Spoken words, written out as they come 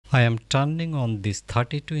I am turning on this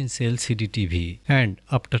 32-inch LCD TV, and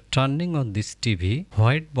after turning on this TV,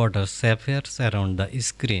 white borders appears around the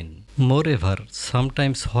screen. Moreover,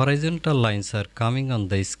 sometimes horizontal lines are coming on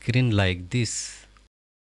the screen like this.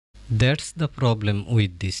 That's the problem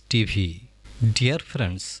with this TV. Dear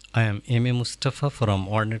friends, I am M.A. Mustafa from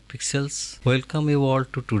Ornate Pixels. Welcome you all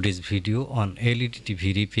to today's video on LED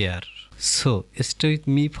TV repair. So stay with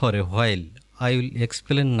me for a while. I will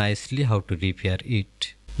explain nicely how to repair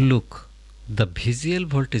it. Look, the VGL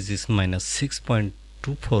voltage is minus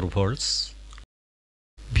 6.24 volts.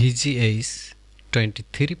 VGA is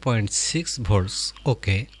 23.6 volts.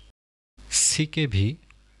 Okay. CKV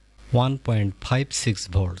 1.56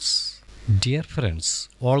 volts. Dear friends,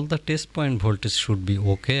 all the test point voltage should be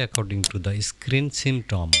okay according to the screen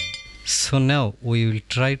symptom. So now we will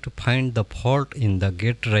try to find the fault in the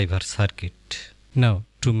gate driver circuit. Now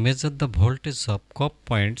to measure the voltage of COF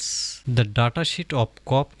points, the datasheet of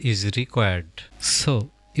COF is required.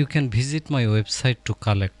 So you can visit my website to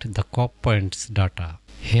collect the COF points data.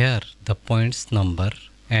 Here the points number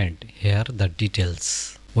and here the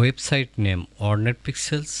details. Website name Ornate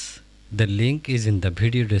Pixels. The link is in the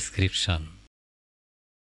video description.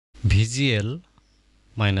 VGL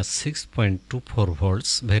minus 6.24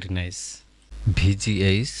 volts, very nice.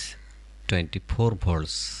 VGA is 24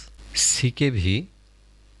 volts. CKV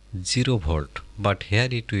 0 volt, but here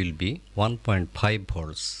it will be 1.5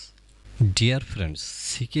 volts. Dear friends,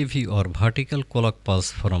 CKV or vertical clock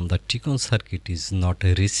pulse from the T-con circuit is not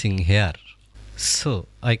reaching here. So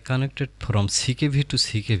I connected from CKV to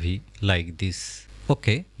CKV like this.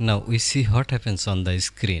 Okay, now we see what happens on the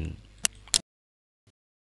screen.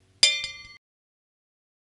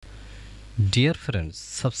 Dear friends,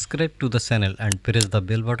 subscribe to the channel and press the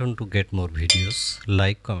bell button to get more videos.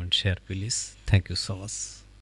 Like, comment, share please. Thank you so much.